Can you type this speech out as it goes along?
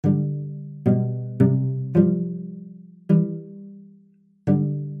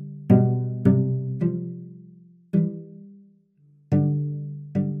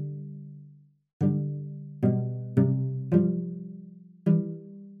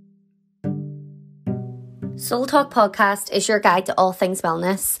Soul Talk Podcast is your guide to all things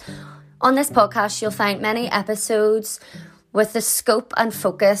wellness. On this podcast, you'll find many episodes with the scope and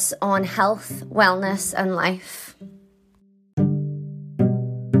focus on health, wellness, and life.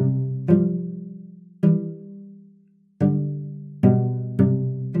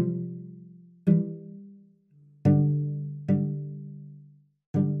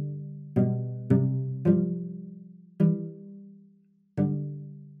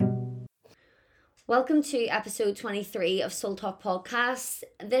 Welcome to episode 23 of Soul Talk Podcast.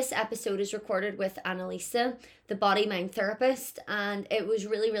 This episode is recorded with Annalisa, the body mind therapist, and it was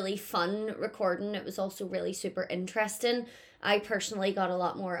really fun recording. It was also really super interesting. I personally got a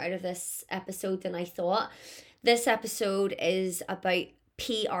lot more out of this episode than I thought. This episode is about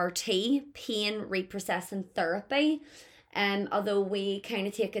PRT, pain reprocessing therapy, although we kind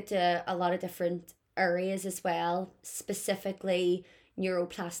of take it to a lot of different areas as well, specifically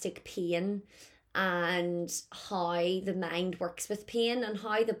neuroplastic pain, and how the mind works with pain and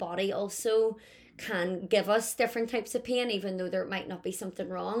how the body also can give us different types of pain even though there might not be something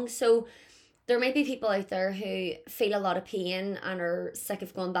wrong. So there might be people out there who feel a lot of pain and are sick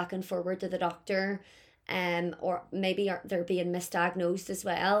of going back and forward to the doctor, or maybe they're being misdiagnosed as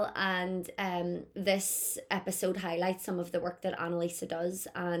well. And this episode highlights some of the work that Annalisa does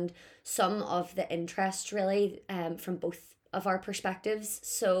and some of the interest really from both of our perspectives.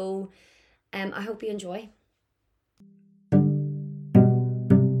 So I hope you enjoy.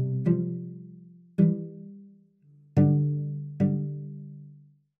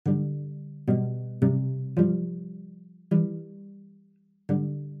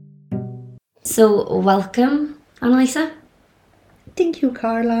 So welcome, Annalisa. Thank you,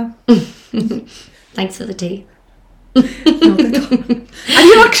 Carla. Thanks for the tea. Not at all. Are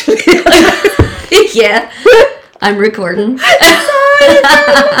you actually? Yeah, I'm recording.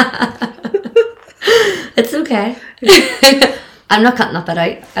 It's okay. I'm not cutting that bit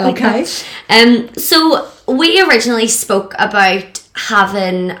out. I like that. So we originally spoke about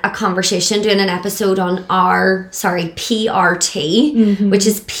having a conversation, doing an episode on PRT, which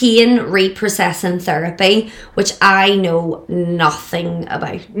is pain reprocessing therapy, which I know nothing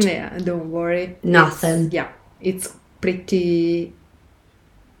about. Yeah, don't worry. Nothing. It's pretty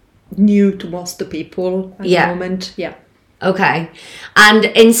new to most people at the moment. Yeah. Okay. And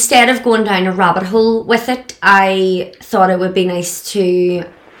instead of going down a rabbit hole with it, I thought it would be nice to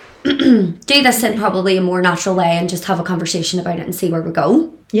do this in probably a more natural way and just have a conversation about it and see where we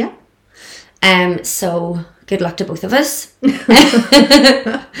go. Yeah. So good luck to both of us. It's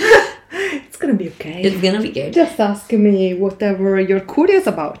gonna be okay. It's gonna be good. Just ask me whatever you're curious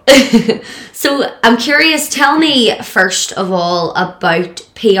about. So I'm curious, tell me first of all about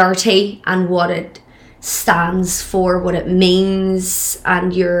PRT and what it stands for, what it means,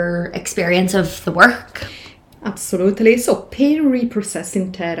 and your experience of the work. Absolutely. So pain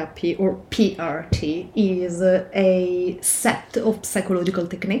reprocessing therapy, or PRT, is a set of psychological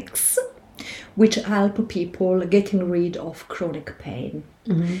techniques which help people getting rid of chronic pain.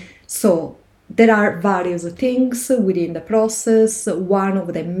 So there are various things within the process. One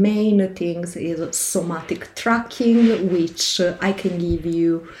of the main things is somatic tracking, which I can give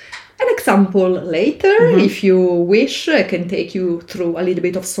you an example later. If you wish, I can take you through a little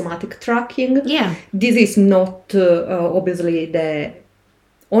bit of somatic tracking. Yeah. This is not obviously the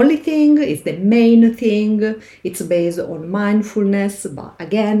only thing, it's the main thing. It's based on mindfulness, but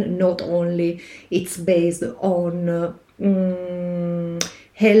again, not only. It's based on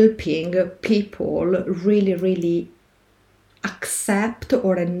helping people really accept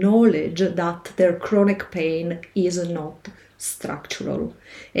or acknowledge that their chronic pain is not structural.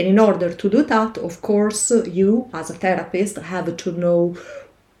 And in order to do that, of course, you as a therapist have to know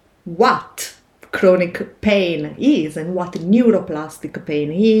what chronic pain is and what neuroplastic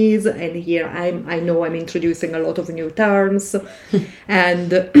pain is. And here I know I'm introducing a lot of new terms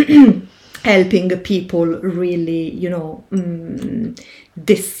and helping people really,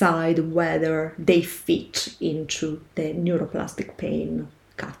 decide whether they fit into the neuroplastic pain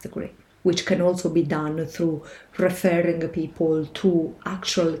category, which can also be done through referring people to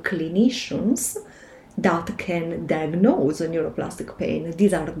actual clinicians that can diagnose neuroplastic pain.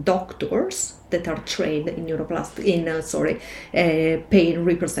 These are doctors that are trained in pain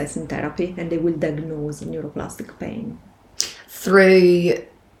reprocessing therapy, and they will diagnose neuroplastic pain. Through,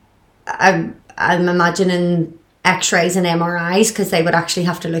 I'm imagining X-rays and MRIs, because they would actually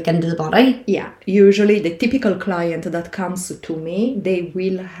have to look into the body. Yeah, usually the typical client that comes to me, they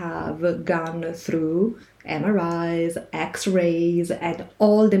will have gone through MRIs, X-rays, and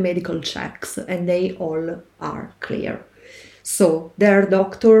all the medical checks, and they all are clear. So their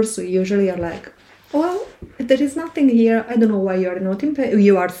doctors usually are like, well, there is nothing here. I don't know why you are not in pain.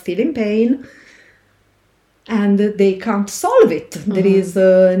 You are still in pain. And they can't solve it. There is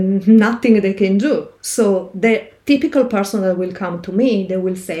nothing they can do. So the typical person that will come to me, they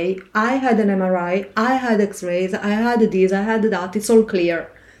will say, I had an MRI, I had x-rays, I had this, I had that, it's all clear.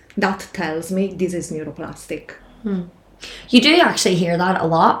 That tells me this is neuroplastic. You do actually hear that a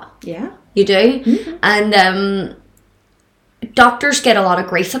lot. Yeah. You do. And doctors get a lot of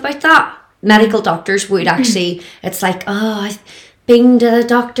grief about that. Medical doctors would actually, it's like, oh, I've been to the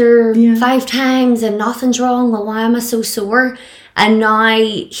doctor 5 times and nothing's wrong. Well, why am I so sore? And now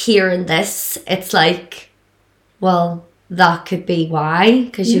hearing this, it's like, well, that could be why,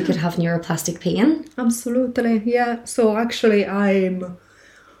 because you could have neuroplastic pain. Absolutely, yeah. So actually I'm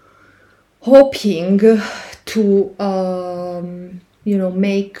hoping to,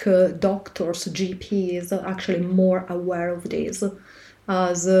 make doctors, GPs actually more aware of this.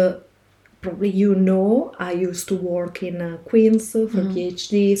 As probably I used to work in Queen's for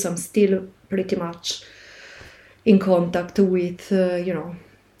PhD, so I'm still pretty much in contact with,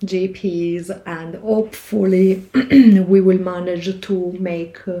 GPs, and hopefully we will manage to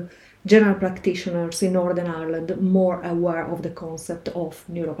make general practitioners in Northern Ireland more aware of the concept of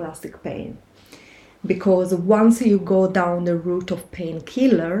neuroplastic pain. Because once you go down the route of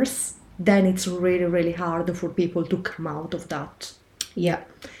painkillers, then it's really, really hard for people to come out of that. Yeah.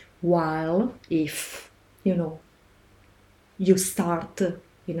 While if, you start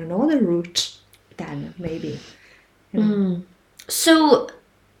in another route, then maybe. So,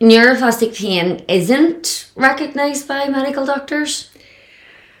 neuroplastic pain isn't recognised by medical doctors?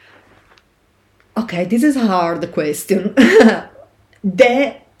 Okay, this is a hard question.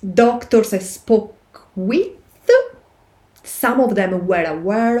 The doctors I spoke with, some of them were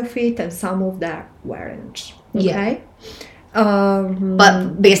aware of it and some of them weren't. Okay?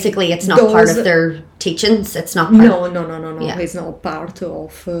 But basically it's not part of their teachings. It's not part No. Yeah. It's not part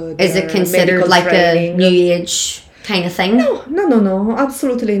of Is it considered like training. A new age kind of thing? No,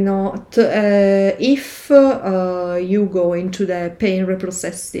 absolutely not. If you go into the pain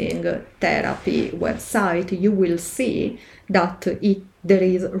reprocessing therapy website, you will see that there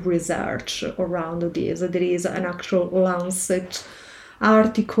is research around this. There is an actual Lancet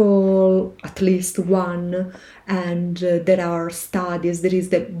article, at least one, and there are studies. There is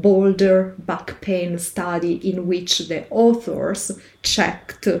the Boulder back pain study in which the authors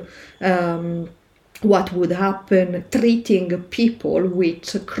checked what would happen treating people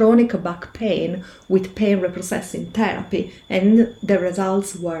with chronic back pain with pain reprocessing therapy, and the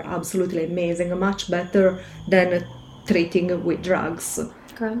results were absolutely amazing, much better than treating with drugs.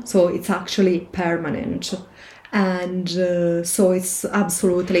 Okay. So it's actually permanent. And so it's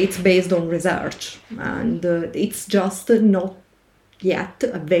based on research, and it's just not yet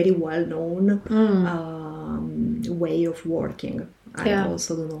a very well-known way of working. I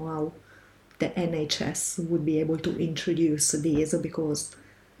also don't know how the NHS would be able to introduce these, because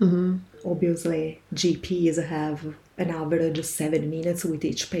obviously GPs have an average of 7 minutes with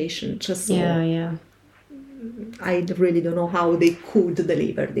each patient. So I really don't know how they could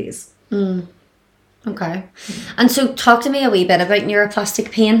deliver this. Okay. And so talk to me a wee bit about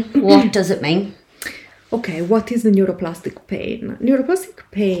neuroplastic pain. What does it mean? Okay, what is the neuroplastic pain? Neuroplastic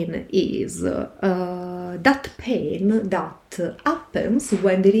pain is that pain that happens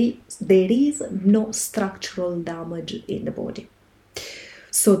when there is no structural damage in the body.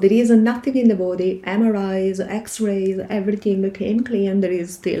 So there is nothing in the body, MRIs, X-rays, everything came clean, there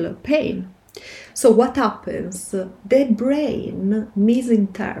is still pain. So what happens? The brain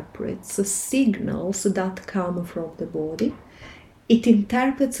misinterprets signals that come from the body. It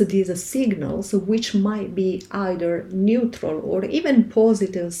interprets these signals, which might be either neutral or even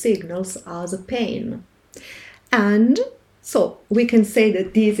positive signals, as pain. And so we can say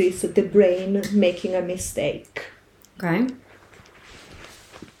that this is the brain making a mistake. Okay.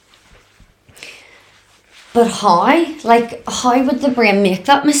 But how? Like, how would the brain make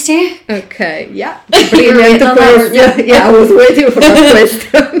that mistake? Okay, yeah. Brilliant question. Yeah, I was waiting for that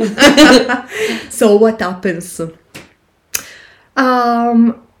question. So what happens?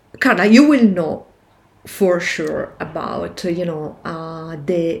 Carla, you will know for sure about,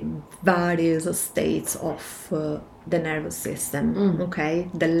 the various states of the nervous system, okay?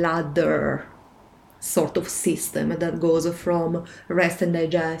 The ladder sort of system that goes from rest and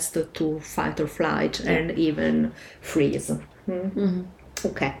digest to fight or flight and even freeze.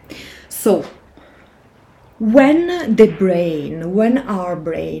 Okay, so when our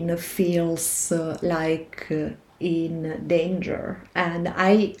brain feels like in danger, and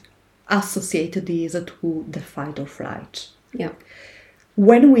I associate this to the fight or flight. Yeah.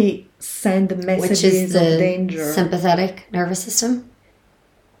 When we send messages which is the of danger. sympathetic nervous system.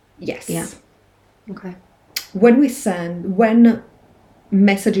 Yes. Yeah. Okay. When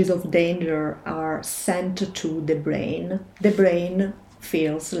messages of danger are sent to the brain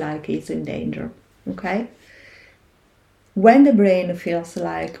feels like it's in danger. Okay? When the brain feels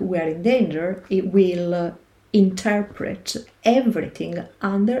like we're in danger, it will interpret everything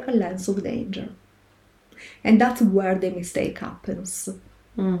under a lens of danger. And that's where the mistake happens.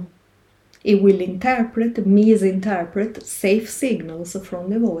 It will misinterpret safe signals from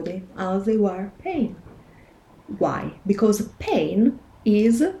the body as they were pain. Why? Because pain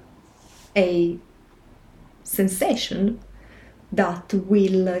is a sensation that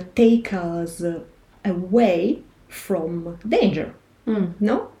will take us away from danger.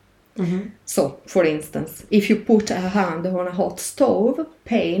 No? So, for instance, if you put a hand on a hot stove,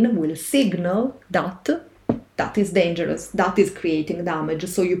 pain will signal that is dangerous, that is creating damage,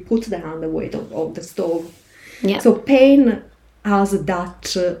 so you put the hand away of the stove. Yeah. So pain has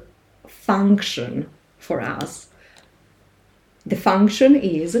that function for us. The function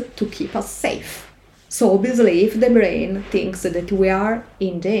is to keep us safe. So obviously, if the brain thinks that we are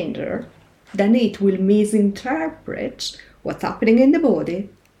in danger, then it will misinterpret what's happening in the body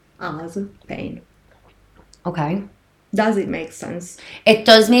as pain. Okay. Does it make sense? It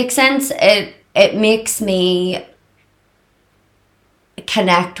does make sense. It makes me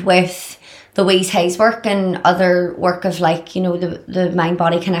connect with Louise Hay's work and other work of, like, you know, the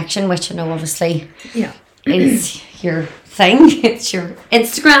mind-body connection, which I know obviously is your thing. It's your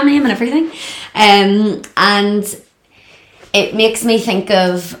Instagram name and everything. And it makes me think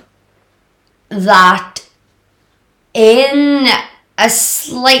of that in a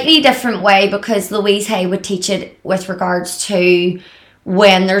slightly different way, because Louise Hay would teach it with regards to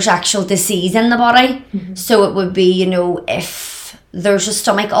when there's actual disease in the body. So it would be, you know, if there's a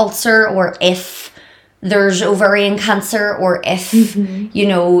stomach ulcer, or if there's ovarian cancer, or if, you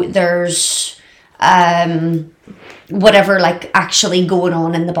know, there's whatever, like, actually going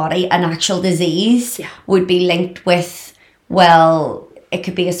on in the body, an actual disease would be linked with, well, it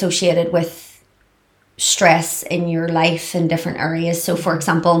could be associated with stress in your life in different areas. So, for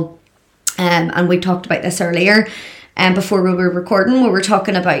example, and we talked about this earlier, before we were recording, we were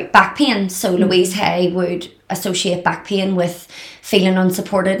talking about back pain. So Louise Hay would associate back pain with feeling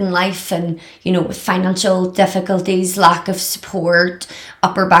unsupported in life, and, you know, with financial difficulties, lack of support,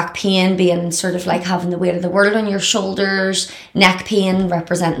 upper back pain being sort of like having the weight of the world on your shoulders, neck pain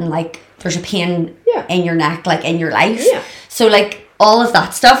representing like there's a pain in your neck, like in your life. So, like, all of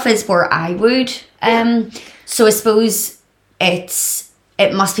that stuff is where I would. So I suppose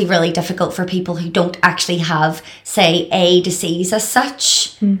it must be really difficult for people who don't actually have, say, a disease as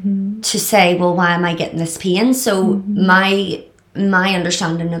such, to say, well, why am I getting this pain? So my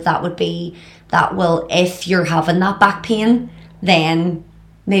understanding of that would be that, well, if you're having that back pain, then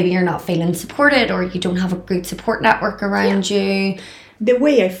maybe you're not feeling supported, or you don't have a good support network around you. The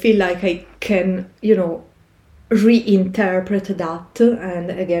way I feel like I can, you know, reinterpret that,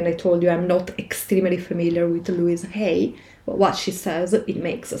 and again, I told you I'm not extremely familiar with Louise Hay, but what she says, it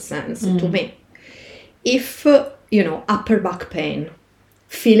makes sense to me. If, you know, upper back pain,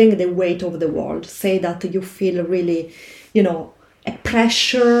 feeling the weight of the world, say that you feel really, you know, a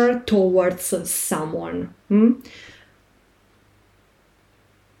pressure towards someone.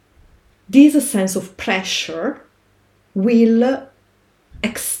 This sense of pressure will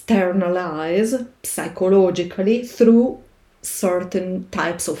externalize psychologically through certain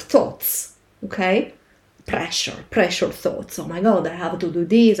types of thoughts. Okay? Pressure thoughts. Oh my God, I have to do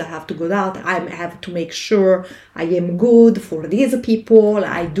this, I have to go that, I have to make sure I am good for these people,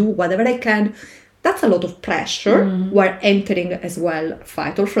 I do whatever I can. That's a lot of pressure. We're entering as well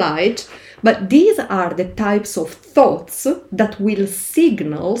fight or flight. But these are the types of thoughts that will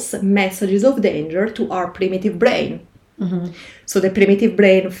signal messages of danger to our primitive brain. So the primitive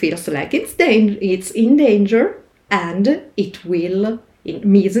brain feels like it's in danger, and it will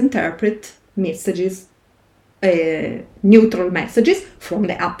misinterpret messages, neutral messages from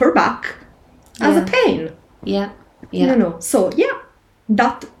the upper back as a pain. You know, so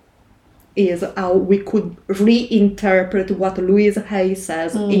that is how we could reinterpret what Louise Hay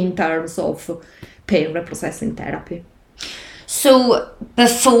says in terms of pain reprocessing therapy. So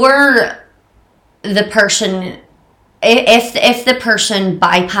before the person, if the person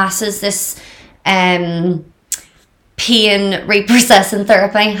bypasses this pain reprocessing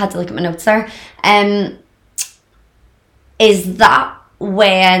therapy, I had to look at my notes there, is that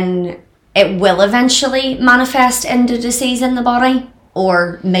when it will eventually manifest into disease in the body?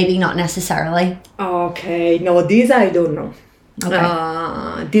 Or maybe not necessarily? Okay, no, this I don't know.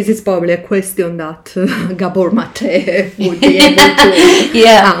 Okay. This is probably a question that Gabor Mate would be able to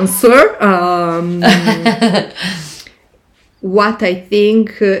answer. What I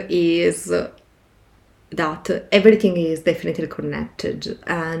think is that everything is definitely connected,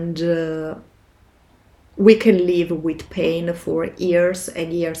 and we can live with pain for years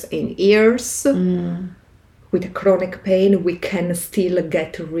and years and years. With chronic pain, we can still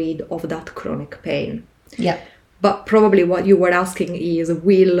get rid of that chronic pain. Yeah. But probably what you were asking is,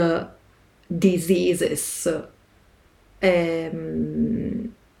 will diseases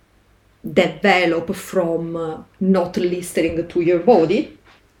develop from not listening to your body?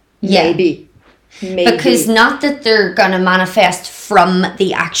 Yeah. Maybe. Because not that they're going to manifest from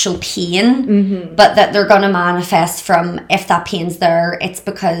the actual pain, but that they're going to manifest from, if that pain's there, it's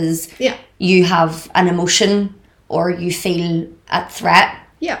because you have an emotion or you feel a threat.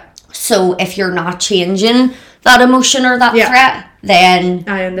 Yeah. So if you're not changing that emotion or that threat, then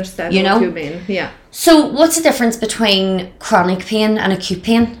I understand what you mean. Yeah. So what's the difference between chronic pain and acute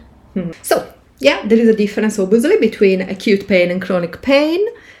pain? So, there is a difference obviously between acute pain and chronic pain.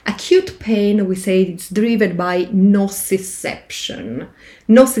 Acute pain, we say it's driven by nociception.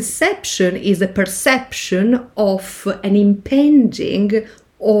 Nociception is a perception of an impending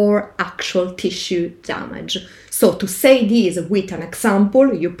or actual tissue damage. So to say this with an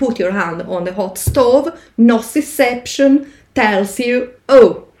example, you put your hand on the hot stove, nociception tells you,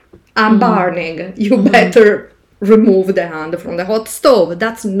 oh, I'm burning, you better remove the hand from the hot stove.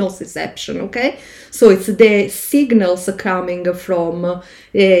 That's nociception, okay? So it's the signals coming from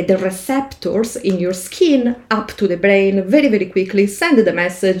the receptors in your skin up to the brain very, very quickly, send the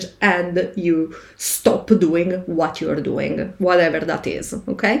message, and you stop doing what you're doing, whatever that is,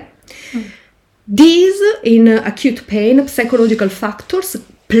 okay? These, in acute pain, psychological factors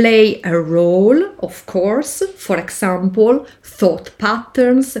play a role, of course. For example, thought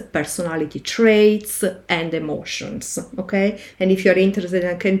patterns, personality traits, and emotions, okay? And if you're interested,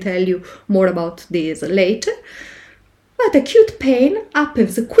 I can tell you more about this later. But acute pain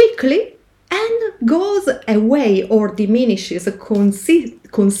happens quickly and goes away or diminishes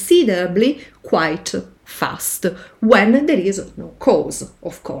considerably quite fast when there is no cause,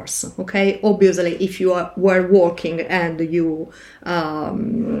 of course, okay? Obviously, if you were walking and you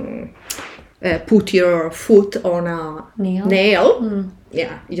put your foot on a nail,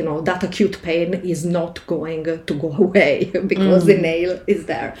 that acute pain is not going to go away because the nail is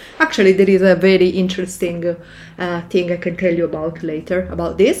there. Actually, there is a very interesting thing I can tell you about later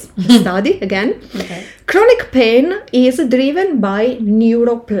about this study again. Okay. Chronic pain is driven by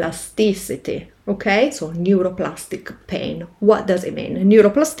neuroplasticity. Okay, so neuroplastic pain. What does it mean?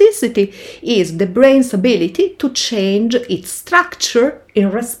 Neuroplasticity is the brain's ability to change its structure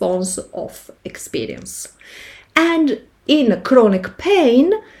in response of experience. And in chronic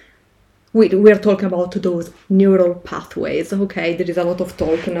pain, we're talking about those neural pathways, okay? There is a lot of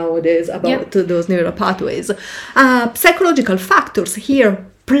talk nowadays about those neural pathways. Psychological factors here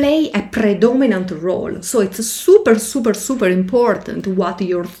play a predominant role. So it's super, super, super important what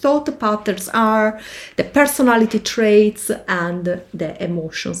your thought patterns are, the personality traits, and the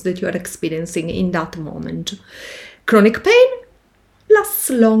emotions that you are experiencing in that moment. Chronic pain lasts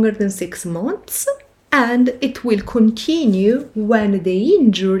longer than 6 months, and it will continue when the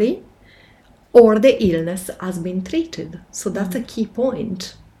injury or the illness has been treated. So that's a key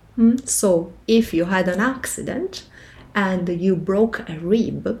point. So if you had an accident and you broke a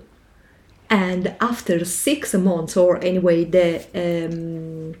rib, and after 6 months, or anyway the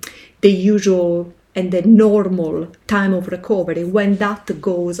usual and the normal time of recovery, when that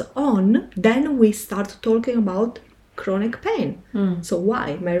goes on, then we start talking about chronic pain. So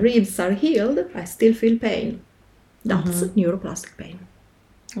why? My ribs are healed, I still feel pain. That's neuroplastic pain.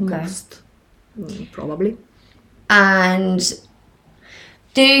 Okay. Most probably. And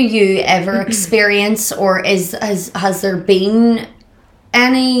do you ever experience, or has there been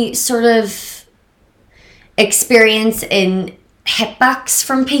any sort of experience in hitbacks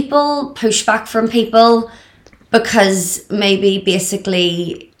from people, pushback from people, because maybe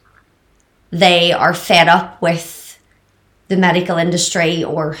basically they are fed up with the medical industry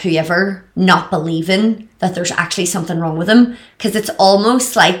or whoever not believing that there's actually something wrong with them? Because it's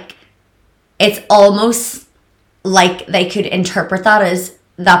almost like they could interpret that as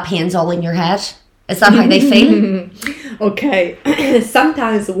that pain's all in your head. Is that how they feel? Okay.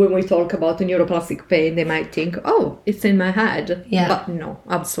 Sometimes when we talk about neuroplastic pain, they might think, oh, it's in my head. Yeah. But no,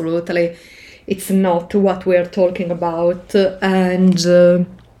 absolutely. It's not what we're talking about. And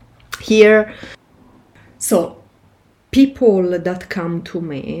here, so people that come to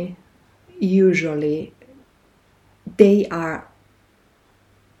me, usually they are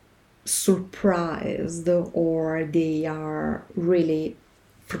surprised or they are really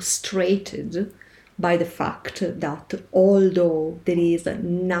frustrated by the fact that although there is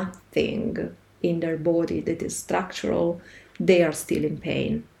nothing in their body that is structural, they are still in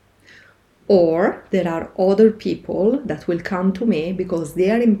pain. Or there are other people that will come to me because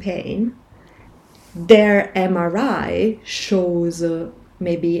they are in pain. Their MRI shows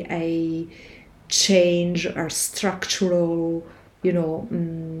maybe a change or structural,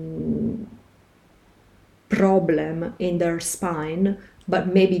 problem in their spine, but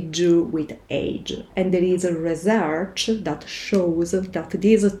maybe due with age. And there is a research that shows that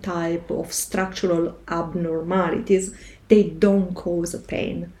this type of structural abnormalities, they don't cause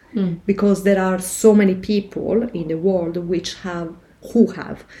pain. Because there are so many people in the world who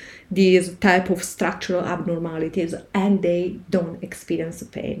have these type of structural abnormalities and they don't experience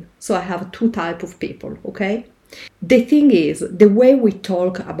pain. So I have two type of people, okay? The thing is, the way we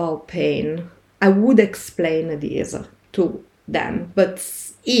talk about pain, I would explain this to them, but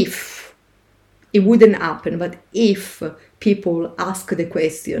if it wouldn't happen, but if people ask the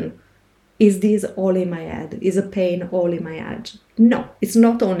question, is this all in my head? Is a pain all in my head? No, it's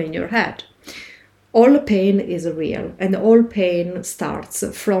not only in your head. All pain is real, and all pain starts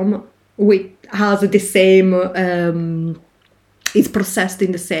has the same, is processed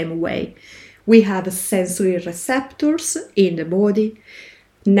in the same way. We have sensory receptors in the body,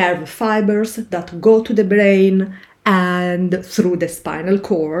 nerve fibers that go to the brain and through the spinal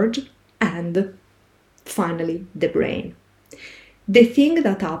cord, and finally the brain. The thing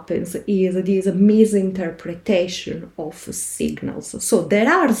that happens is this misinterpretation of signals. So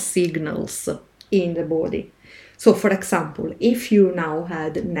there are signals in the body. So for example, if you now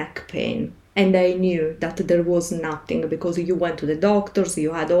had neck pain and I knew that there was nothing because you went to the doctors,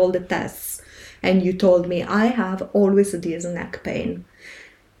 you had all the tests, and you told me I have always this neck pain,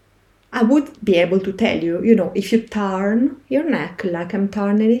 I would be able to tell you, if you turn your neck like I'm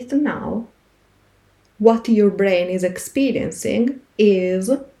turning it now, what your brain is experiencing is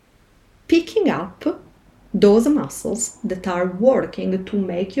picking up those muscles that are working to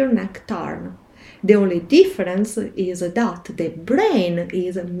make your neck turn. The only difference is that the brain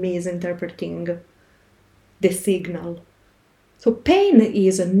is misinterpreting the signal. So pain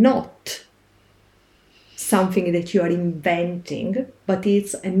is not something that you are inventing, but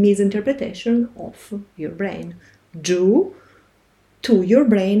it's a misinterpretation of your brain due to your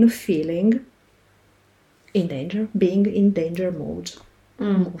brain feeling in danger, being in danger mode,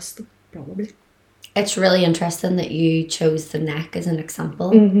 most probably. It's really interesting that you chose the neck as an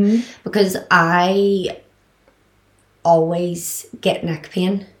example, because I always get neck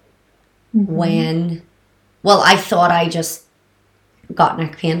pain when, I thought I just got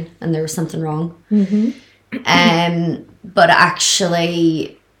neck pain and there was something wrong. But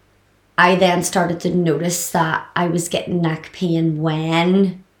actually, I then started to notice that I was getting neck pain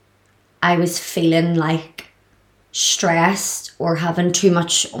when I was feeling like stressed or having too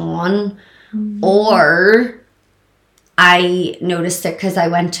much on, or I noticed it because I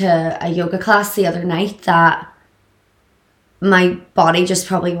went to a yoga class the other night that my body just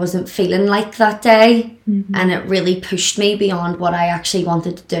probably wasn't feeling like that day, and it really pushed me beyond what I actually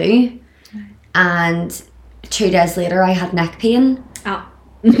wanted to do. And 2 days later I had neck pain.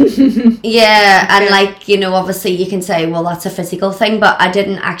 Yeah, and obviously you can say, well, that's a physical thing, but I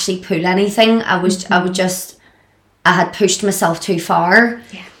didn't actually pull anything. I had pushed myself too far.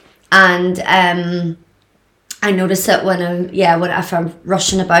 Yeah. And I notice it if I'm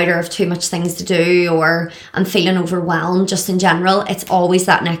rushing about or have too much things to do or I'm feeling overwhelmed just in general, it's always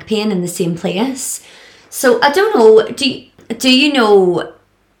that neck pain in the same place. So I don't know, do you know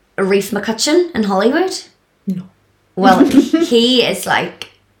Reef McCutcheon in Hollywood? No. Well, he is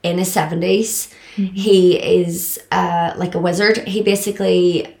like in his 70s. He is like a wizard. He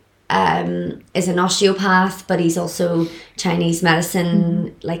basically is an osteopath, but he's also Chinese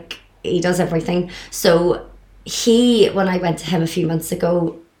medicine, like he does everything. So when I went to him a few months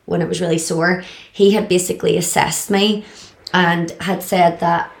ago when it was really sore, he had basically assessed me and had said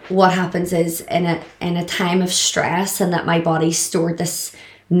that what happens is in a time of stress, and that my body stored this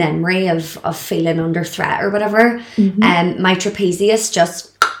memory of feeling under threat or whatever, my trapezius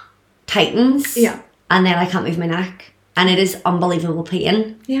just tightens, and then I can't move my neck, and it is unbelievable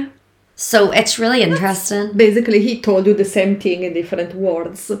pain. So it's really interesting. Basically, he told you the same thing in different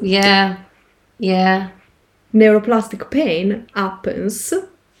words. Yeah. Neuroplastic pain happens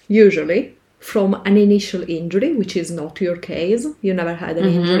usually from an initial injury, which is not your case. You never had an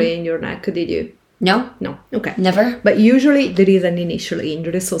injury in your neck, did you? No. Okay. Never. But usually there is an initial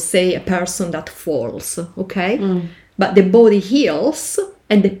injury. So say a person that falls, okay? But the body heals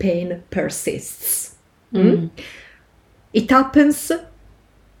and the pain persists. It happens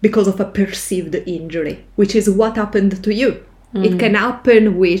because of a perceived injury, which is what happened to you. It can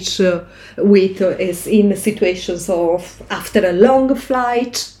happen is in situations of after a long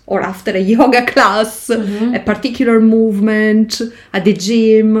flight or after a yoga class, a particular movement at the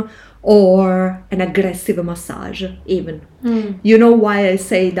gym, or an aggressive massage even. You know why I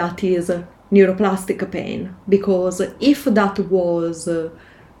say that is neuroplastic pain? Because if that was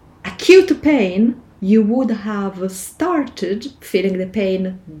acute pain, you would have started feeling the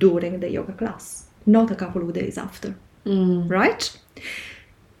pain during the yoga class, not a couple of days after. Right?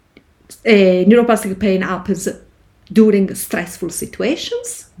 Neuroplastic pain happens during stressful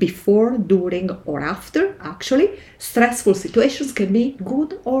situations, before, during, or after. Actually, stressful situations can be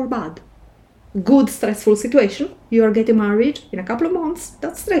good or bad. Good stressful situation, you are getting married in a couple of months,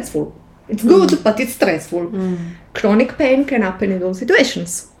 that's stressful. It's good, but it's stressful. Chronic pain can happen in those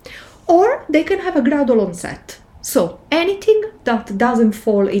situations. Or they can have a gradual onset. So anything that doesn't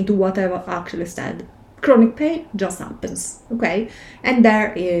fall into what I've actually said. Chronic pain just happens, okay? And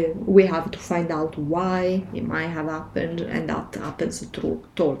there we have to find out why it might have happened, and that happens through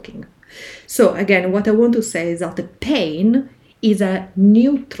talking. So again, what I want to say is that the pain is a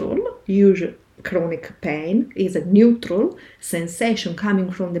neutral, usually chronic pain is a neutral sensation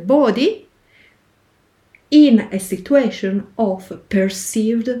coming from the body in a situation of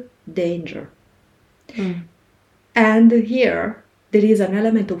perceived danger. And here there is an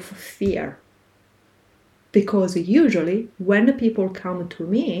element of fear. Because usually when people come to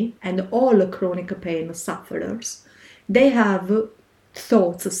me, and all chronic pain sufferers, they have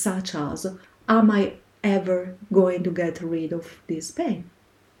thoughts such as, am I ever going to get rid of this pain?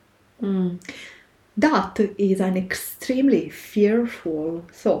 That is an extremely fearful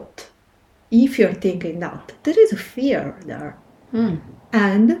thought. If you're thinking that, there is a fear there.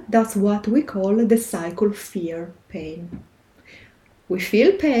 And that's what we call the cycle fear pain. We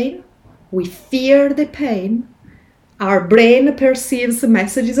feel pain. We fear the pain, our brain perceives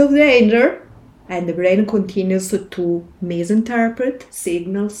messages of danger, and the brain continues to misinterpret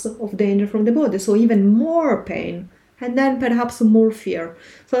signals of danger from the body, so even more pain, and then perhaps more fear.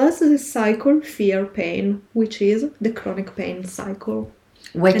 So that's the cycle, fear, pain, which is the chronic pain cycle.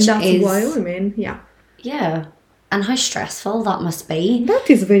 Which and that's is... why women, Yeah. And how stressful that must be. That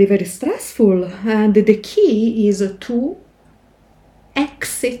is very, very stressful. And the key is to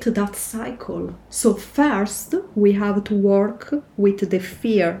exit that cycle. So first we have to work with the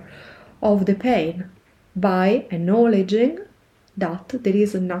fear of the pain by acknowledging that there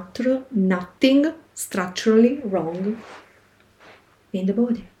is nothing structurally wrong in the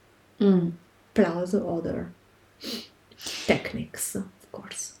body, plus other techniques, of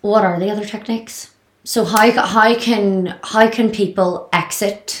course. What are the other techniques? So how can people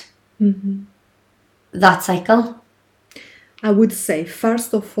exit that cycle? I would say,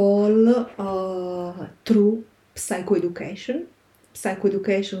 first of all, through psychoeducation.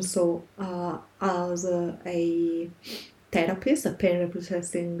 Psychoeducation, so as a therapist, a pain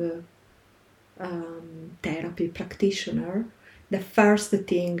reprocessing therapy practitioner, the first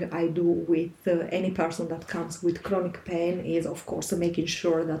thing I do with any person that comes with chronic pain is, of course, making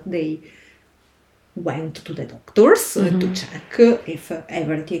sure that they went to the doctors to check if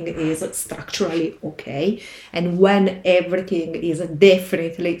everything is structurally okay. And when everything is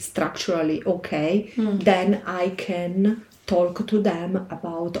definitely structurally okay, then I can talk to them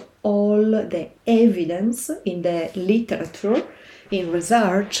about all the evidence in the literature, in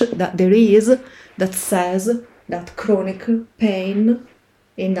research that there is, that says that chronic pain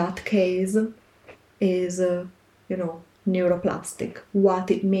in that case is, neuroplastic,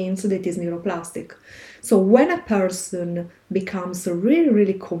 what it means that is neuroplastic. So when a person becomes really,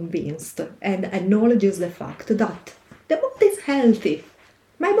 really convinced and acknowledges the fact that the body is healthy,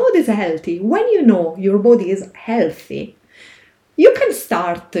 my body is healthy, when you know your body is healthy, you can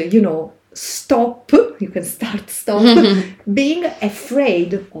start, stop being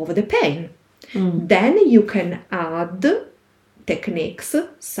afraid of the pain. Then you can add techniques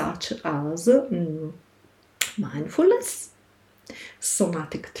such as mindfulness,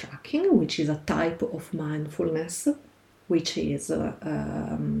 somatic tracking, which is a type of mindfulness which is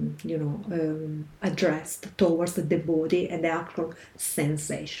addressed towards the body and the actual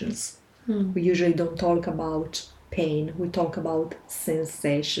sensations. We usually don't talk about pain, we talk about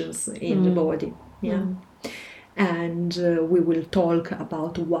sensations in the body. And we will talk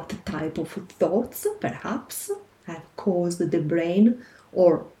about what type of thoughts perhaps have caused the brain,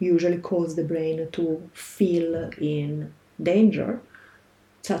 or usually cause the brain to feel in danger,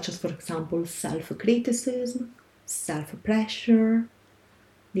 such as, for example, self-criticism, self-pressure,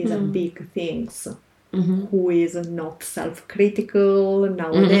 These are big things. Who is not self-critical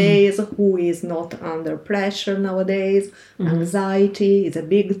nowadays, who is not under pressure nowadays. Anxiety is a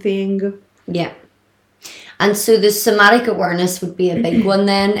big thing. Yeah. And so the somatic awareness would be a big one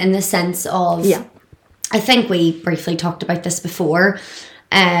then, in the sense of, I think we briefly talked about this before,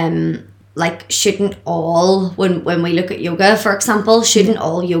 like shouldn't all, when we look at yoga, for example, shouldn't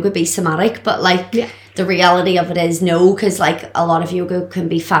all yoga be somatic? But like the reality of it is no, because like a lot of yoga can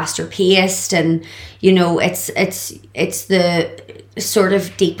be faster paced, and you know it's the sort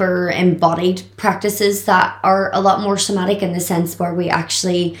of deeper embodied practices that are a lot more somatic, in the sense where we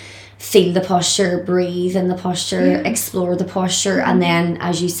actually feel the posture, breathe in the posture, explore the posture, and then,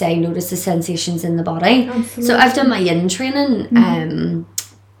 as you say, notice the sensations in the body. Absolutely. So I've done my yin training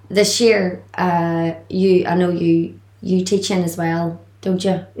this year. I know you teach yin as well, don't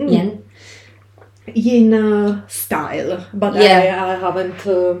you? Yin style, but I haven't,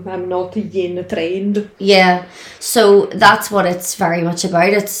 I'm not yin trained. Yeah, so that's what it's very much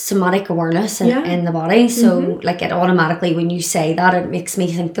about. It's somatic awareness in the body. So like it automatically, when you say that, it makes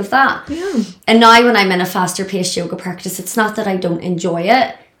me think of that. Yeah. And now when I'm in a faster paced yoga practice, it's not that I don't enjoy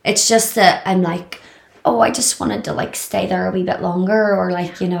it. It's just that I'm like, oh, I just wanted to like stay there a wee bit longer, or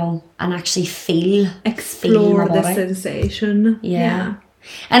like, you know, and actually explore the sensation. Yeah.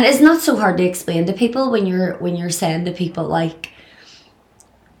 And it's not so hard to explain to people when you're saying to people like,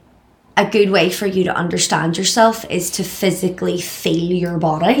 a good way for you to understand yourself is to physically feel your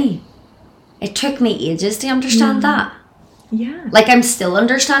body. It took me ages to understand that. Yeah. Like I'm still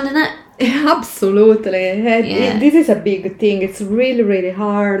understanding it. Absolutely. This is a big thing. It's really, really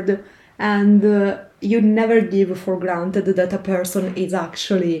hard. And you never give for granted that a person is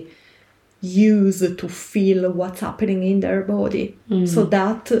actually used to feel what's happening in their body. So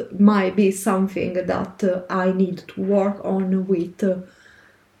that might be something that I need to work on with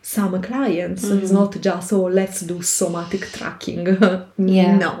some clients. It's not just, oh, let's do somatic tracking.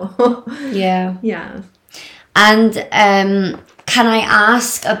 No. Yeah. And can I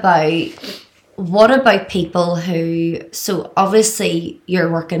ask about, what about people who, so obviously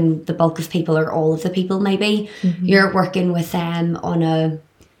you're working, the bulk of people, or all of the people maybe, you're working with them on a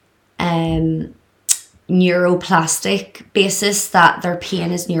neuroplastic basis, that their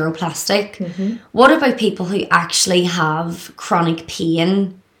pain is neuroplastic. What about people who actually have chronic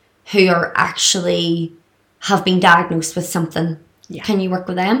pain, who are actually have been diagnosed with something? Can you work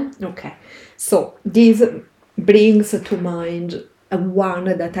with them? Okay, so this brings to mind one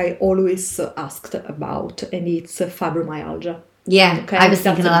that I always asked about, and it's fibromyalgia. Okay, I was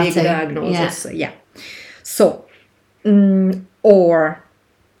thinking of that big too. Diagnosis. So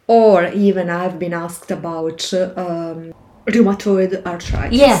or even I've been asked about rheumatoid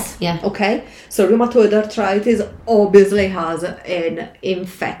arthritis. Okay, so rheumatoid arthritis obviously has an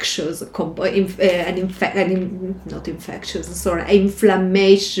inflammation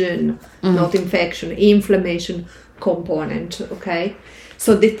component. Okay,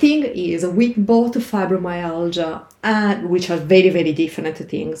 so the thing is, with both fibromyalgia and, which are very, very different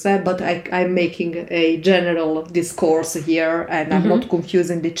things, but I'm making a general discourse here, and I'm not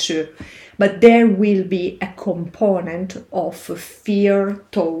confusing the two. But there will be a component of fear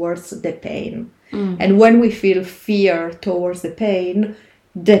towards the pain. And when we feel fear towards the pain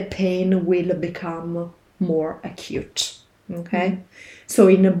will become more acute. Okay? So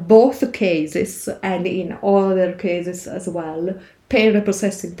in both cases, and in other cases as well, pain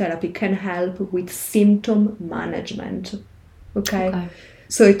reprocessing therapy can help with symptom management. Okay?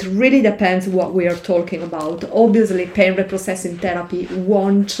 So it really depends what we are talking about. Obviously, pain reprocessing therapy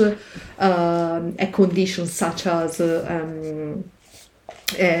won't a condition such as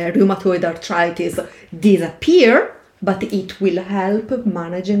rheumatoid arthritis disappear, but it will help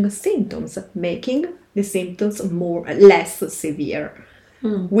managing symptoms, making the symptoms less severe.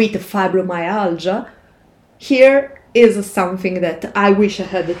 With fibromyalgia, here is something that I wish I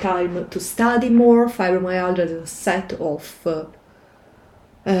had the time to study more. Fibromyalgia is a set of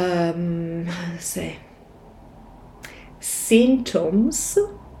symptoms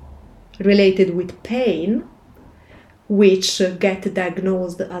related with pain, which get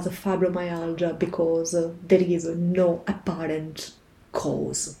diagnosed as a fibromyalgia because there is no apparent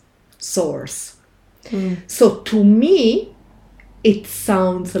source. So to me, it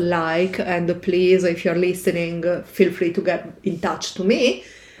sounds like, and please, if you're listening, feel free to get in touch to me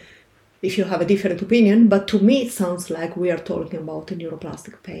if you have a different opinion, but to me it sounds like we are talking about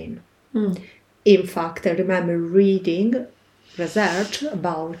neuroplastic pain. In fact, I remember reading research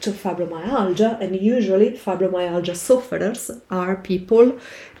about fibromyalgia, and usually fibromyalgia sufferers are people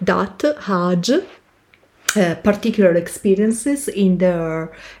that had particular experiences in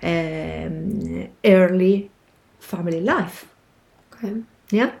their early family life. Okay.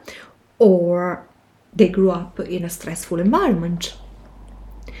 Yeah, or they grew up in a stressful environment.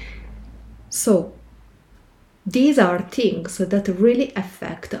 So these are things that really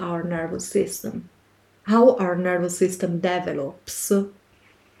affect our nervous system. How our nervous system develops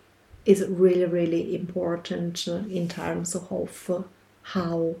is really, really important in terms of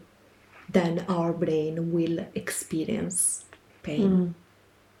how then our brain will experience pain.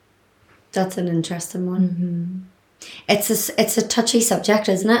 That's an interesting one. It's a touchy subject,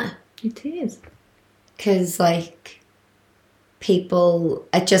 isn't it? It is. Because, like, people,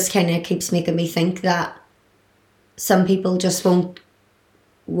 it just kind of keeps making me think that some people just won't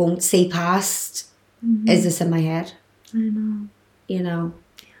see past, is this in my head? I know. You know?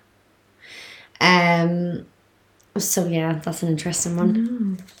 So, yeah, that's an interesting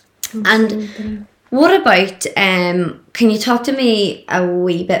one. And what about, can you talk to me a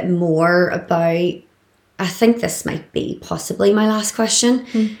wee bit more about, I think this might be possibly my last question.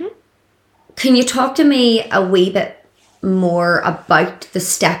 Can you talk to me a wee bit more about the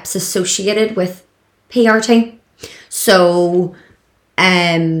steps associated with PRT? So,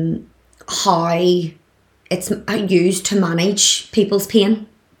 how it's used to manage people's pain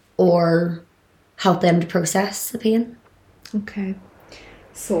or help them to process the pain? Okay.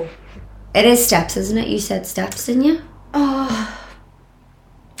 So it is steps, isn't it? You said steps, didn't you?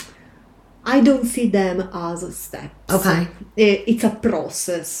 I don't see them as steps. Okay. It's a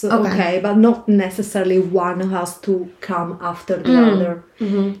process, okay, but not necessarily one has to come after the other.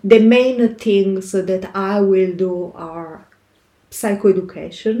 The main things that I will do are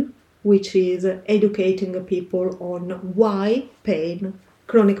psychoeducation, which is educating people on why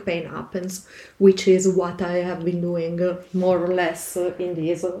chronic pain happens, which is what I have been doing more or less in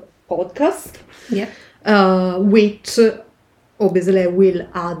this podcast. Yeah. Which obviously will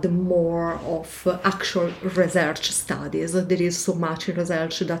add more of actual research studies. There is so much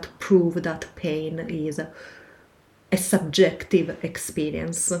research that prove that pain is a subjective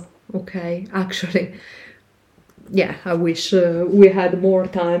experience. Okay, actually, yeah, I wish we had more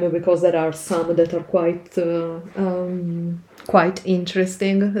time because there are some that are quite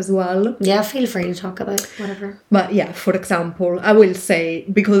interesting as well. Yeah, feel free to talk about whatever. But yeah, for example, I will say,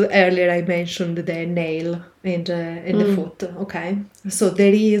 because earlier I mentioned the nail in the foot, okay? So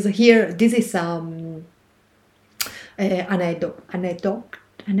there is here, this is anecdote.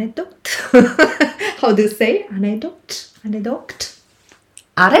 How do you say? Anecdote?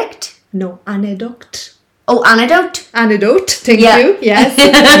 Addict? No, anecdote. Oh, anecdote? Anecdote, thank you. Yes,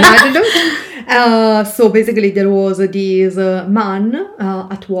 an anecdote. So basically there was this man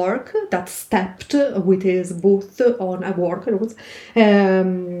at work that stepped with his boot on a worker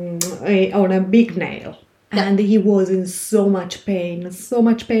on a big nail. Yeah. And he was in so much pain,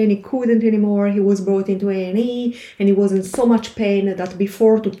 he couldn't anymore. He was brought into A&E and he was in so much pain that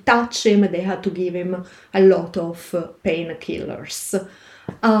before to touch him, they had to give him a lot of painkillers.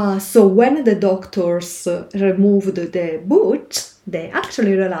 So when the doctors removed the boot, they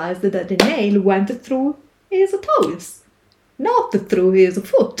actually realized that the nail went through his toes, not through his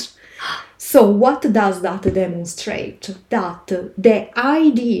foot. So what does that demonstrate? That the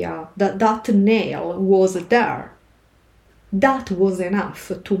idea that that nail was there, that was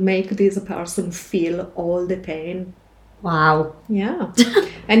enough to make this person feel all the pain. Wow. Yeah.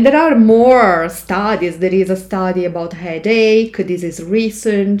 And there are more studies. There is a study about headache. This is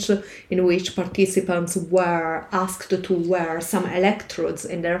recent, in which participants were asked to wear some electrodes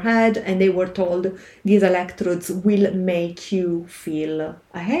in their head, and they were told these electrodes will make you feel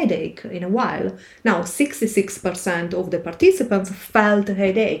a headache in a while. Now, 66% of the participants felt a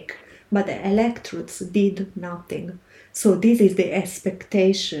headache, but the electrodes did nothing. So this is the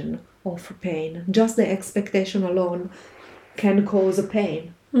expectation of pain. Just the expectation alone can cause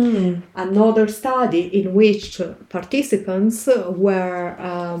pain. Another study in which participants were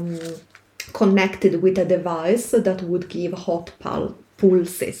connected with a device that would give hot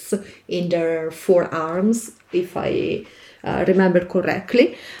pulses in their forearms, if I remember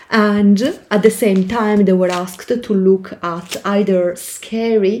correctly, and at the same time they were asked to look at either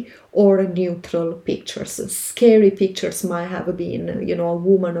scary or neutral pictures. Scary pictures might have been, a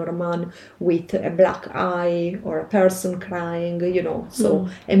woman or a man with a black eye or a person crying, so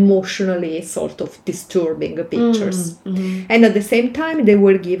emotionally sort of disturbing pictures. And at the same time they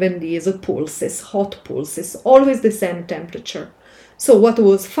were given these pulses, hot pulses, always the same temperature. So what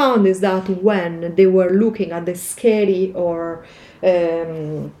was found is that when they were looking at the scary or,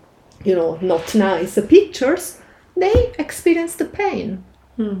 not nice pictures, they experienced pain.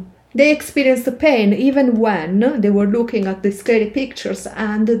 They experienced the pain even when they were looking at the scary pictures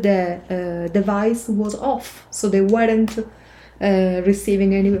and the device was off, so they weren't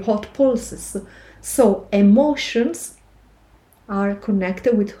receiving any hot pulses. So emotions are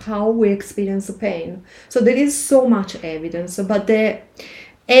connected with how we experience pain. So there is so much evidence, but the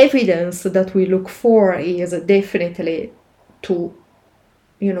evidence that we look for is definitely to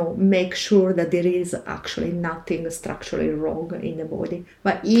make sure that there is actually nothing structurally wrong in the body.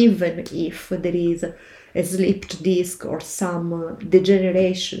 But even if there is a slipped disc or some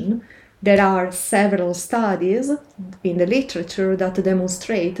degeneration, there are several studies in the literature that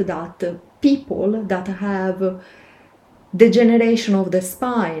demonstrate that people that have degeneration of the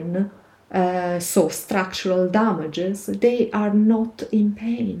spine, so structural damages, they are not in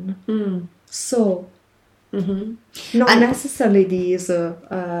pain. So not necessarily these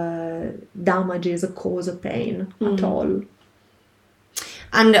damages cause pain at all.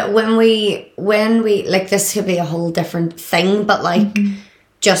 And when we like, this could be a whole different thing, but like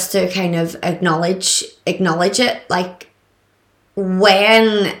just to kind of acknowledge it, like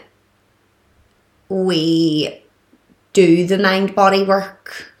when we do the mind body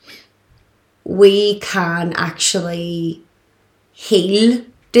work, we can actually heal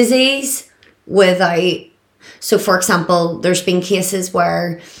disease without. So, for example, there's been cases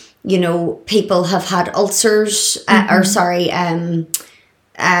where, people have had ulcers,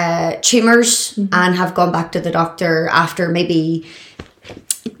 tumours, and have gone back to the doctor after maybe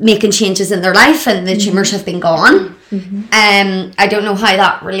making changes in their life, and the tumours have been gone. I don't know how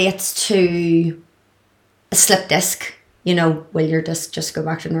that relates to a slip disc. Will your disc just go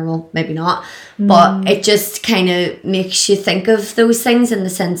back to normal? Maybe not. But it just kind of makes you think of those things in the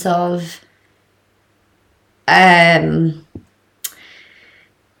sense of kind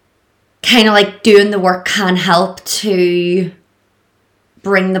of like doing the work can help to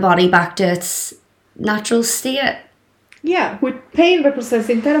bring the body back to its natural state. Yeah, with pain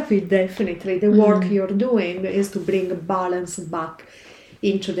reprocessing therapy, definitely the work you're doing is to bring balance back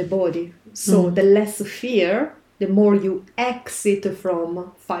into the body. So the less fear, the more you exit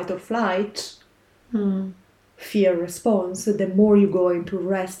from fight or flight, fear response, the more you go into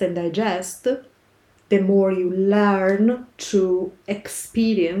rest and digest, the more you learn to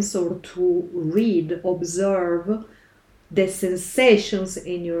experience or to read, observe the sensations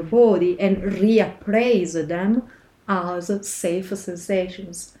in your body and reappraise them as safe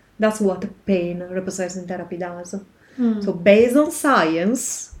sensations. That's what pain reprocessing therapy does. So based on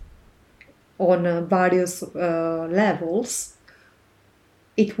science, on various levels,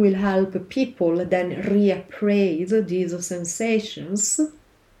 it will help people then reappraise these sensations,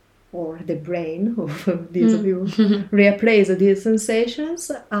 or the brain of these of you reappraise these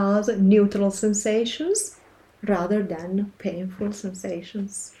sensations as neutral sensations rather than painful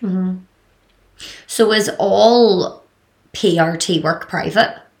sensations. So is all PRT work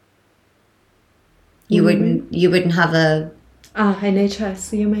private? You wouldn't have a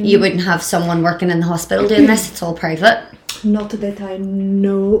NHS, you mean? You wouldn't have someone working in the hospital doing this. It's all private. Not that I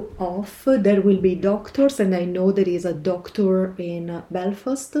know of. There will be doctors, and I know there is a doctor in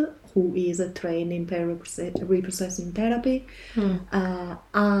Belfast who is trained in pain reprocessing therapy.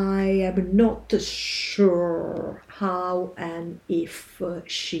 I am not sure how and if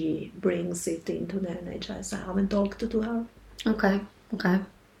she brings it into the NHS. I haven't talked to her. Okay.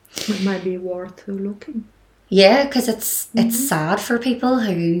 It might be worth looking. Yeah, because it's sad for people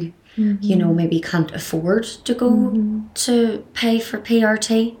who maybe can't afford to go to pay for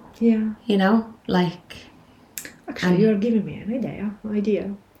PRT. Yeah. Actually, you're giving me an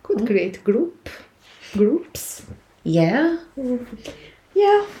idea. Could create groups. Yeah.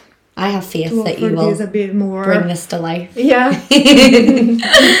 Yeah. I have faith that you will a bit more. Bring this to life. Yeah.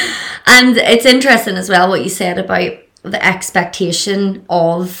 And it's interesting as well what you said about the expectation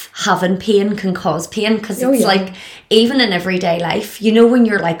of having pain can cause pain, because it's like, even in everyday life, when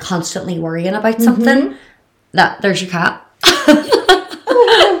you're like constantly worrying about something, that there's your cat.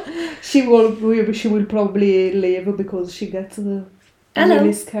 She will probably leave because she gets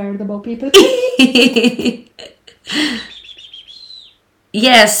really scared about people.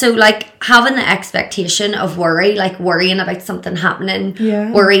 Yeah, so like having the expectation of worry, like worrying about something happening,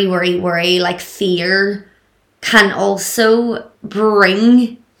 worry, like fear can also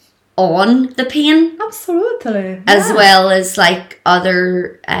bring on the pain. Absolutely. As well as like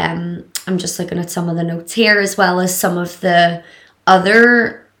other, I'm just looking at some of the notes here, as well as some of the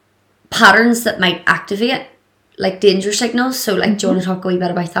other patterns that might activate like danger signals. So like, do you want to talk a wee bit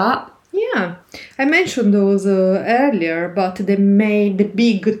about that? Yeah, I mentioned those earlier, but the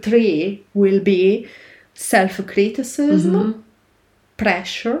big three will be self-criticism,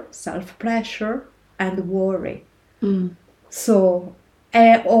 pressure, self-pressure, and worry. Mm. So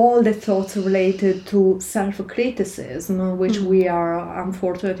all the thoughts related to self-criticism, which we are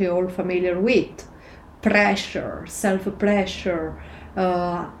unfortunately all familiar with, pressure, self-pressure,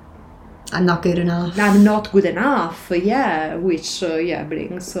 I'm not good enough. I'm not good enough, which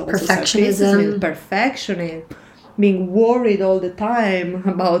brings also Perfectionism. Perfectionism, being worried all the time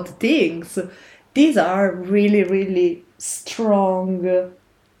about things. These are really, really strong,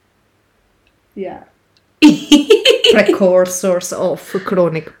 precursors of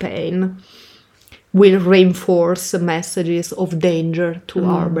chronic pain. Will reinforce messages of danger to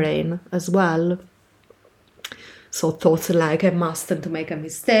our brain as well. So thoughts like, I mustn't make a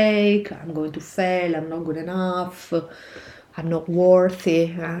mistake, I'm going to fail, I'm not good enough, I'm not worthy,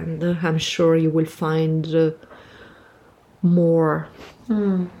 and I'm sure you will find more.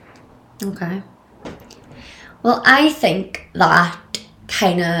 Okay. Well, I think that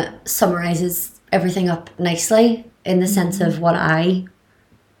kind of summarizes everything up nicely in the sense of what I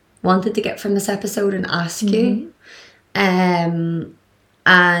wanted to get from this episode and ask you. And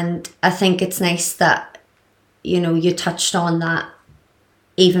I think it's nice that, you touched on that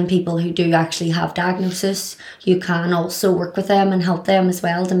even people who do actually have diagnosis, you can also work with them and help them as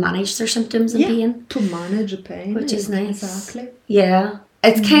well to manage their symptoms and pain. To manage pain. Which is nice. Exactly. Yeah.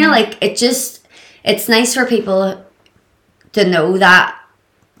 It's kind of like, it's nice for people to know that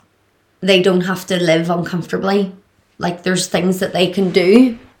they don't have to live uncomfortably. Like, there's things that they can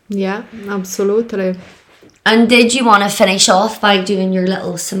do. Yeah, absolutely. And did you want to finish off by doing your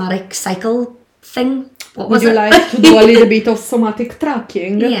little somatic cycle thing? What was Would you like to do a little bit of somatic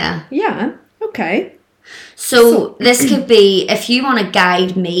tracking? Yeah. Yeah, okay. So this could be, if you want to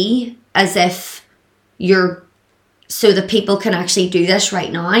guide me as if so that people can actually do this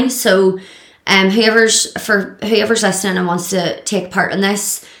right now. So whoever's listening and wants to take part in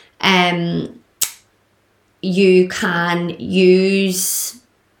this, you can use,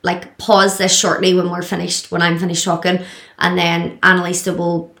 like, pause this shortly when I'm finished talking, and then Annalisa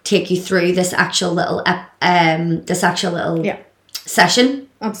will take you through this actual little session.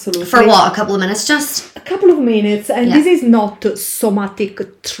 Absolutely. For what, a couple of minutes just? A couple of minutes. And this is not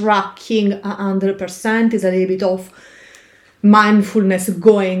somatic tracking 100%. It's a little bit of mindfulness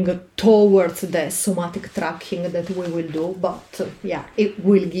going towards the somatic tracking that we will do. But it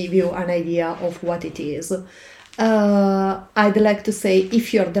will give you an idea of what it is. I'd like to say,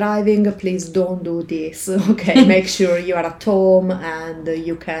 if you're driving, please don't do this. Okay, make sure you are at home and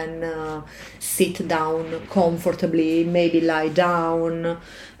you can sit down comfortably, maybe lie down,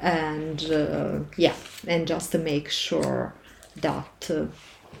 and and just make sure that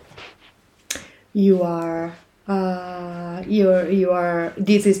you are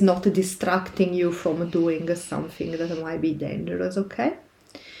this is not distracting you from doing something that might be dangerous. Okay,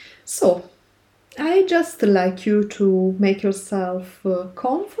 so I just like you to make yourself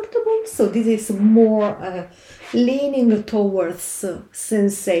comfortable. So this is more leaning towards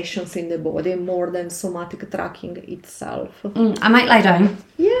sensations in the body more than somatic tracking itself. I might lie down.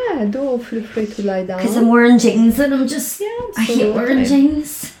 Yeah, do feel free to lie down. Because I'm wearing jeans and I'm just, I hate wearing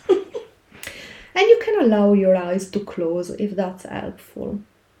jeans. And you can allow your eyes to close if that's helpful.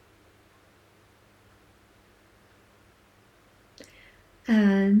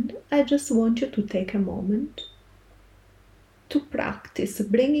 And I just want you to take a moment to practice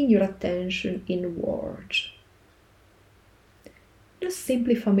bringing your attention inward. Just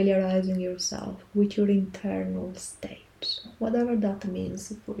simply familiarizing yourself with your internal state, whatever that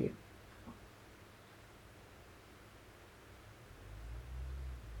means for you.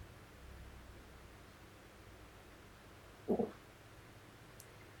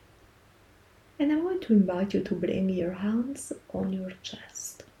 And I want to invite you to bring your hands on your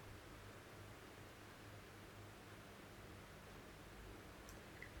chest.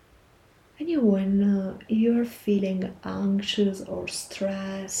 And when you're feeling anxious or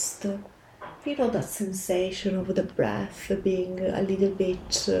stressed, that sensation of the breath being a little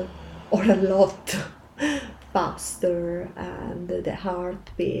bit or a lot faster and the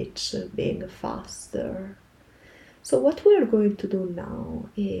heartbeat being faster. So what we are going to do now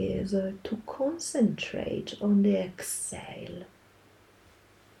is to concentrate on the exhale.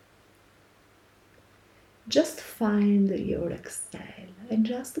 Just find your exhale, and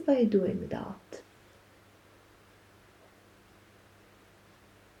just by doing that,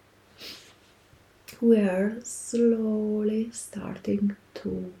 we are slowly starting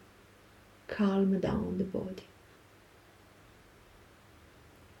to calm down the body.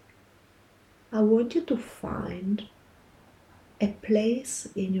 I want you to find a place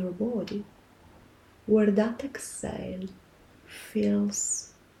in your body where that exhale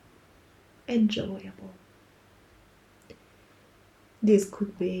feels enjoyable. This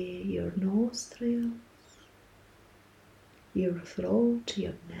could be your nostrils, your throat,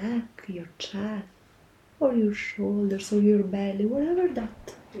 your neck, your chest, or your shoulders, or your belly, whatever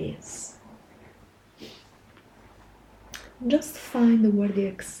that is. Just find where the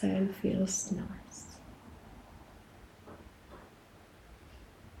exhale feels nice.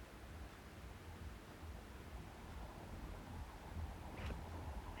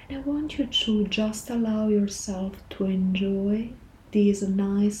 And I want you to just allow yourself to enjoy this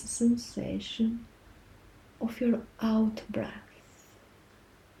nice sensation of your out breath.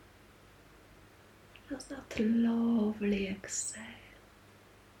 Just that lovely exhale.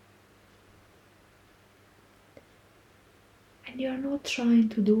 And you're not trying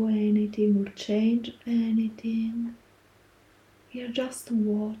to do anything or change anything. You're just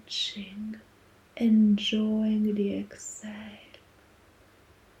watching, enjoying the exhale.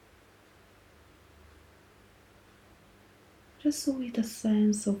 Just with a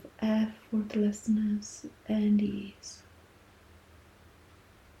sense of effortlessness and ease.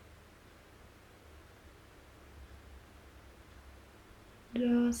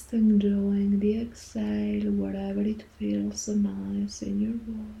 Just enjoying the exhale wherever it feels so nice in your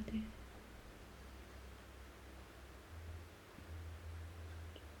body.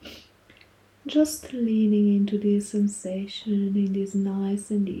 Just leaning into this sensation in this nice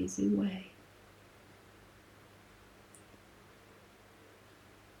and easy way.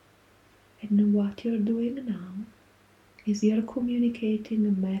 And what you're doing now is you're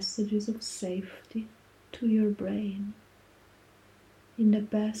communicating messages of safety to your brain in the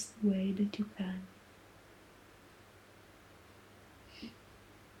best way that you can.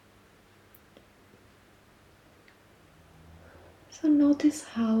 So notice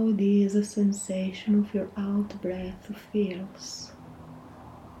how this sensation of your out breath feels.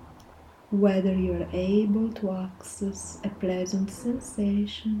 Whether you're able to access a pleasant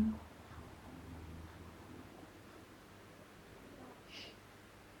sensation,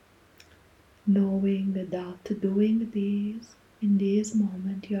 knowing that doing this in this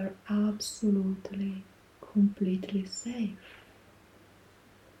moment you are absolutely, completely safe.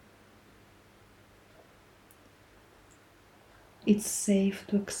 It's safe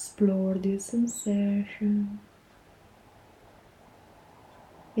to explore this sensation.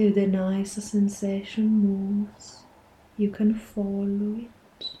 If the nice sensation moves, you can follow it.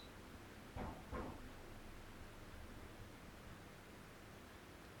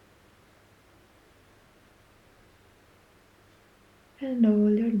 And all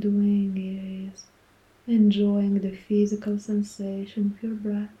you're doing is enjoying the physical sensation of your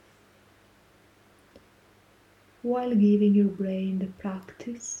breath, while giving your brain the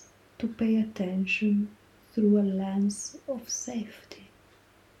practice to pay attention through a lens of safety.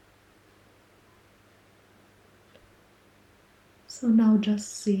 So now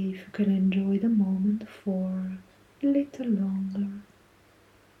just see if you can enjoy the moment for a little longer.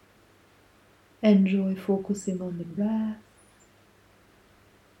 Enjoy focusing on the breath,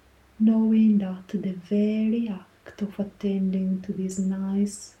 knowing that the very act of attending to this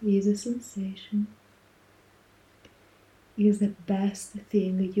nice, easy sensation is the best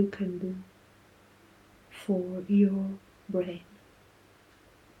thing you can do for your brain.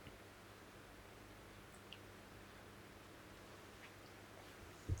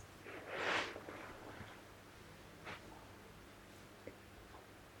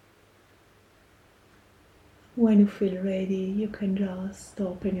 When you feel ready, you can just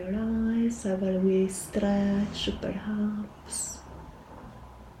open your eyes, have a wee stretch perhaps.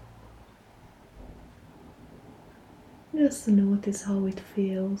 Just notice how it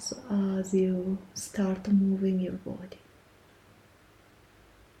feels as you start moving your body.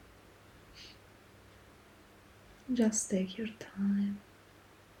 Just take your time.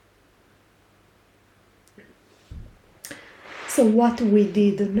 So what we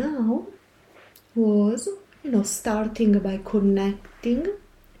did now was, starting by connecting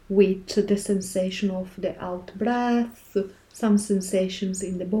with the sensation of the out breath, some sensations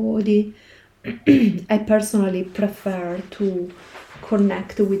in the body. I personally prefer to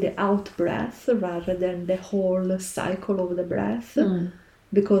connect with the out breath rather than the whole cycle of the breath,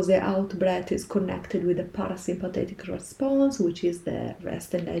 because the out breath is connected with the parasympathetic response, which is the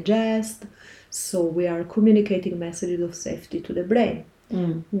rest and digest. So we are communicating messages of safety to the brain.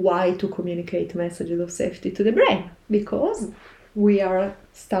 Why to communicate messages of safety to the brain? Because we are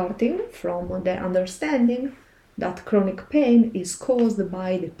starting from the understanding that chronic pain is caused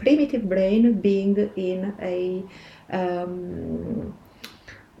by the primitive brain being in a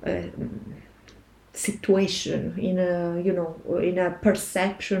situation, in a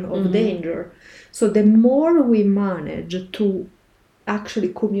perception of danger. So the more we manage to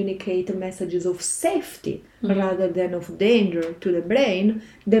actually communicate messages of safety rather than of danger to the brain,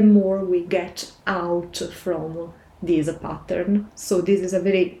 the more we get out from this pattern. So this is a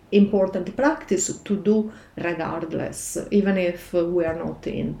very important practice to do regardless, even if we are not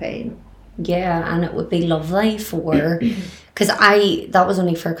in pain. Yeah, and it would be lovely for, because that was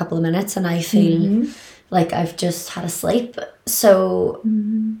only for a couple of minutes and I feel like I've just had a sleep. So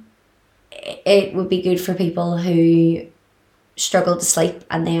it would be good for people who struggle to sleep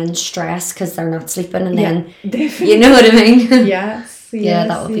and then stress because they're not sleeping and then, definitely. You know what I mean? Yes. Yeah,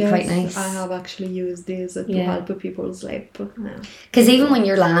 that would be quite nice. I have actually used this to help people sleep. Because even when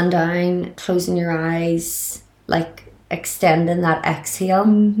you're lying down, closing your eyes, like extending that exhale,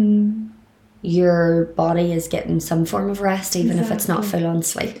 your body is getting some form of rest, even if it's not full on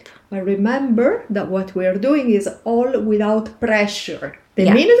sleep. I remember that what we are doing is all without pressure. The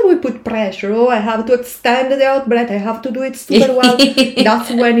minute we put pressure, I have to extend the out breath, I have to do it super well,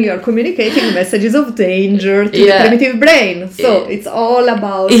 that's when you are communicating messages of danger to the primitive brain. So it's all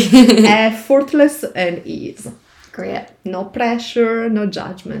about effortless and ease. Great. No pressure, no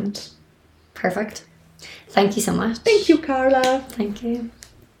judgment. Perfect. Thank you so much. Thank you, Carla. Thank you.